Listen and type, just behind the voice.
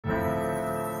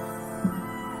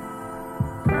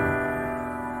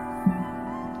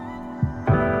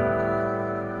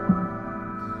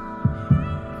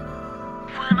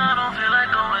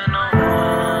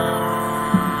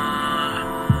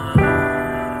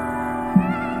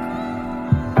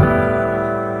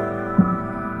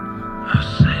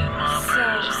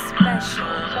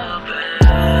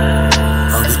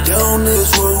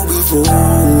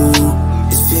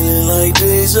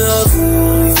deja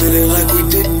vu, feeling like we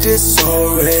did this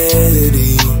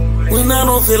already. When I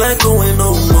don't feel like going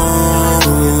no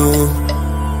more,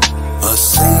 I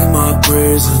say my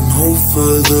prayers and hope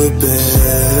for the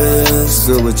best.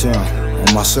 Good with y'all.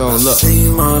 On my soul, look. I say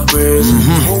my prayers and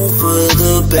hope for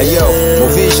the best. Hey yo,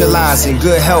 we're visualizing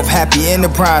good health, happy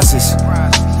enterprises.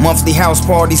 Monthly house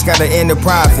parties got an end of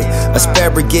profit.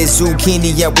 Asparagus,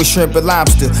 zucchini, yeah, with shrimp and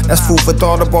lobster. That's food for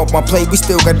thought. About my plate, we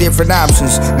still got different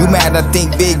options. You mad I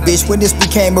think big, bitch, when this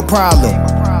became a problem?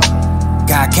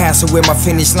 Got cancer where my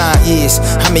finish line is.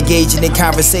 I'm engaging in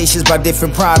conversations about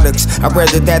different products. I'd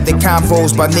rather that than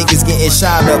convos by niggas getting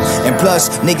shot up. And plus,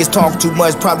 niggas talk too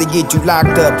much, probably get you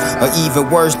locked up. Or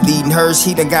even worse, bleeding hers,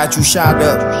 he done got you shot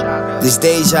up. This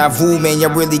deja vu, man,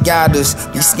 y'all really got us.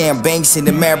 These scam banks in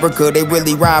America, they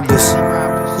really robbed us.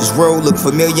 This road look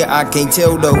familiar, I can't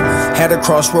tell though. Had a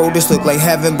crossroad, this look like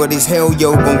heaven, but it's hell,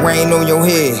 yo. Gon' rain on your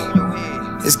head.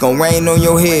 It's gon' rain on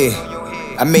your head.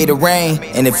 I made it rain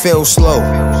and it fell slow.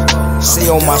 Say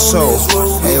on my soul,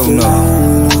 hell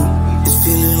no. It's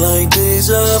feeling like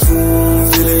deja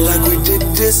vu, feeling like we did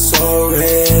this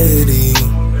already.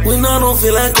 When I don't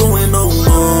feel like going no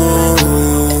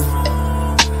more,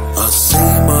 I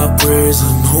say my prayers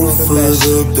and hope for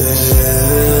the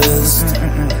best.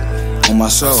 On my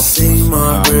soul. Say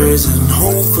my prayers and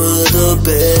hope for the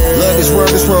best. Love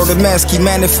this world a mess. Keep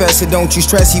manifesting, don't you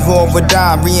stress, evolve or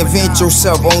die. Reinvent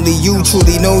yourself, only you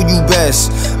truly know you best.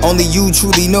 Only you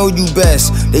truly know you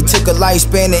best. They took a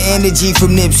lifespan of energy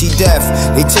from Nipsey Death.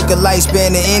 They took a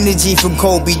lifespan of energy from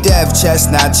Kobe Death.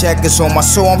 Chestnut checkers on my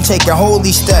soul, I'm taking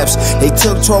holy steps. They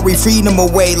took Tory freedom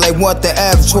away, like what the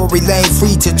F. Tory Lane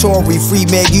free to Tory free,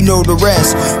 man, you know the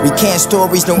rest. Recant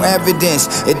stories, no evidence.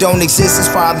 It don't exist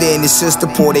as father and his sister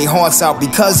pour their hearts out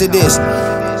because of this.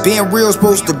 Being real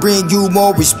supposed to bring you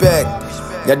more respect.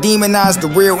 Y'all demonize the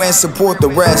real and support the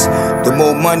rest. The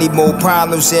more money, more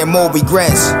problems and more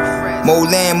regrets. More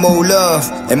land, more love,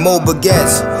 and more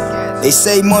baguettes. They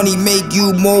say money make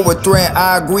you more a threat.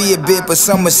 I agree a bit, but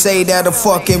some would say that a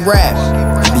fucking rap.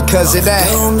 Because of that,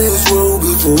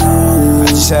 I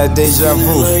just had deja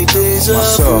vu. My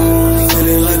soul.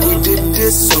 Feeling like we did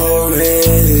this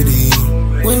already.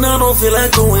 When I don't feel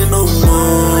like going no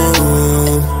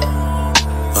more,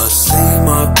 I say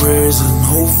my prayers and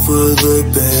hope for the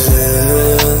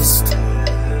best.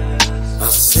 I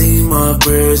say my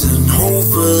prayers and hope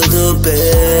for